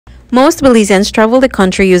Most Belizeans travel the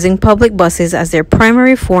country using public buses as their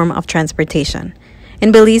primary form of transportation.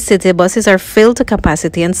 In Belize City, buses are filled to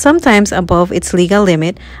capacity and sometimes above its legal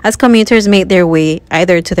limit as commuters make their way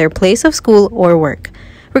either to their place of school or work.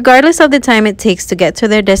 Regardless of the time it takes to get to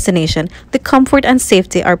their destination, the comfort and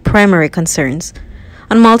safety are primary concerns.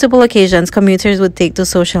 On multiple occasions, commuters would take to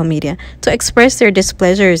social media to express their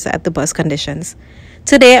displeasures at the bus conditions.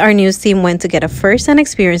 Today, our news team went to get a first-hand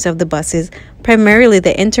experience of the buses, primarily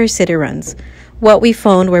the intercity runs. What we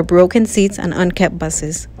found were broken seats and unkept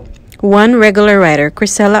buses. One regular rider,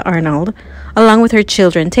 Chrisella Arnold, along with her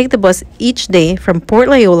children, take the bus each day from Port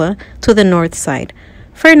Loyola to the north side.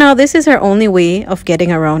 For now, this is her only way of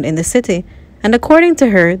getting around in the city. And according to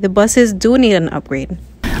her, the buses do need an upgrade.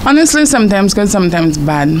 Honestly, sometimes good, sometimes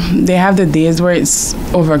bad. They have the days where it's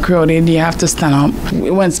overcrowded, you have to stand up.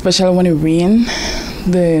 Especially when it rains,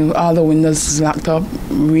 all the windows is locked up,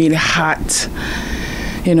 really hot.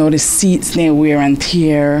 You know, the seats, they wear and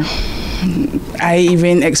tear. I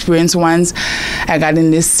even experienced once, I got in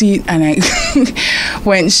this seat and I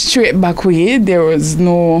went straight back way. There was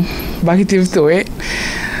no backtive to it.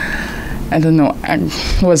 I don't know, I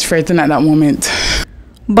was frightened at that moment.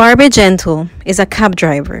 Barbie Gentle is a cab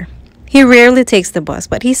driver. He rarely takes the bus,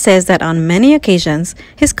 but he says that on many occasions,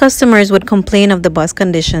 his customers would complain of the bus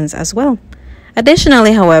conditions as well.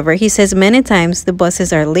 Additionally, however, he says many times the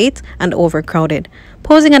buses are late and overcrowded,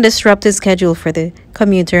 posing a disrupted schedule for the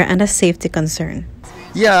commuter and a safety concern.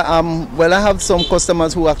 Yeah, well, I have some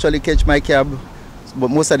customers who actually catch my cab, but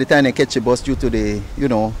most of the time they catch a bus due to the,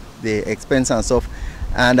 the expense and stuff.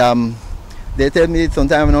 And they tell me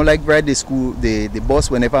sometimes I don't like ride the bus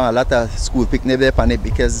whenever a lot of school picnic there on it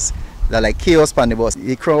because they're like chaos on the bus.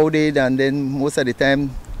 It's crowded, and then most of the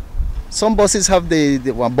time, some buses have the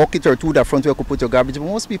one bucket or two that front where you could put your garbage, but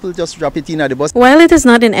most people just drop it in at the bus. While it is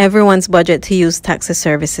not in everyone's budget to use taxi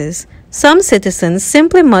services, some citizens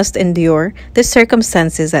simply must endure the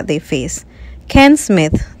circumstances that they face. Ken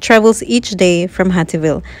Smith travels each day from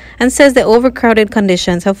Hattieville and says the overcrowded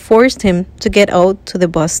conditions have forced him to get out to the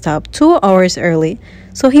bus stop 2 hours early,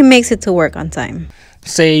 so he makes it to work on time.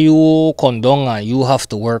 Say you come down and you have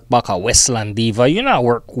to work back at Westland Diva, you not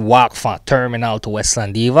walk from terminal to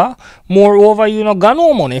Westland Diva. Moreover, you not got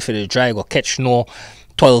no money for the drive go catch no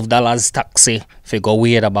 $12 taxi if you go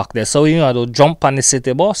way the back there. So you have to jump on the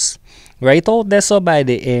city bus right out there so by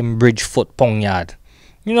the bridge foot pong yard.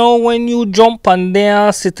 You know, when you jump on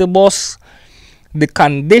their city bus, the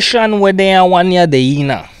condition where they are 1 year they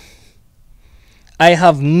in, I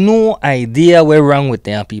have no idea what's wrong with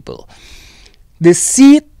their people. The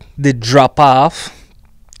seat, they drop off.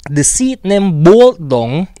 The seat them bolt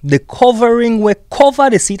down. The covering will cover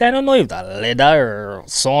the seat. I don't know if that leather or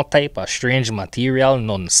some type of strange material,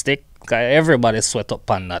 non-stick. Everybody sweat up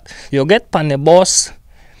on that. You get on the bus,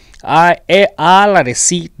 all of the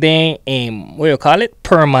seat then, what you call it?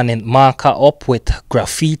 Permanent marker up with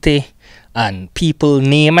graffiti and people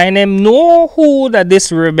name. I name know who that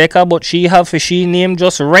this Rebecca, but she name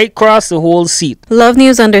just right across the whole seat. Love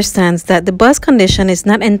News understands that the bus condition is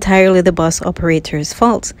not entirely the bus operator's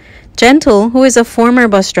fault. Gentle, who is a former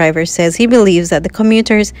bus driver, says he believes that the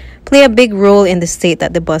commuters play a big role in the state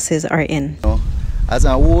that the buses are in. As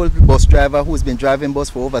an old bus driver who's been driving bus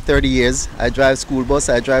for over 30 years, I drive school bus,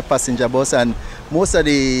 I drive passenger bus, and most of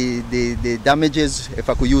the damages, if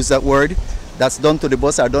I could use that word, that's done to the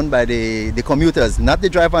bus are done by the commuters, not the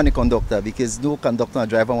driver and the conductor, because no conductor or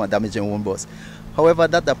driver want damage their own bus. However,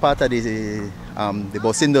 that's a part of the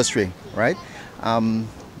bus industry, right?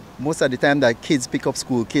 Most of the time that kids pick up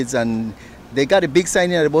school kids and they got a big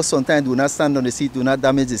sign in the bus sometimes, do not stand on the seat, do not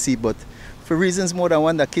damage the seat, but for reasons more than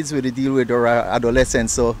one that kids will deal with or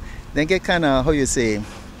adolescents, so they get kind of, how you say,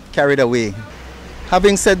 carried away.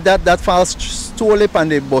 Having said that, that falls solely upon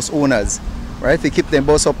the bus owners, right, to keep their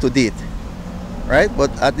bus up to date. Right,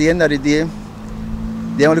 but at the end of the day,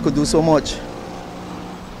 they only could do so much.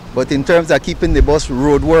 But in terms of keeping the bus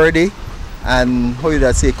roadworthy and, how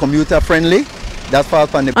you say, commuter friendly, that's far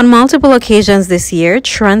upon the... On multiple occasions this year,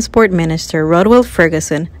 Transport Minister Rodwell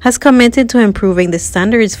Ferguson has committed to improving the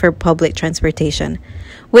standards for public transportation.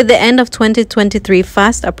 With the end of 2023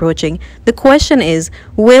 fast approaching, the question is,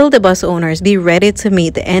 will the bus owners be ready to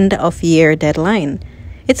meet the end of year deadline?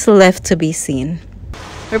 It's left to be seen.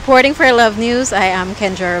 Reporting for Love News, I am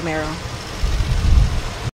Kendra Romero.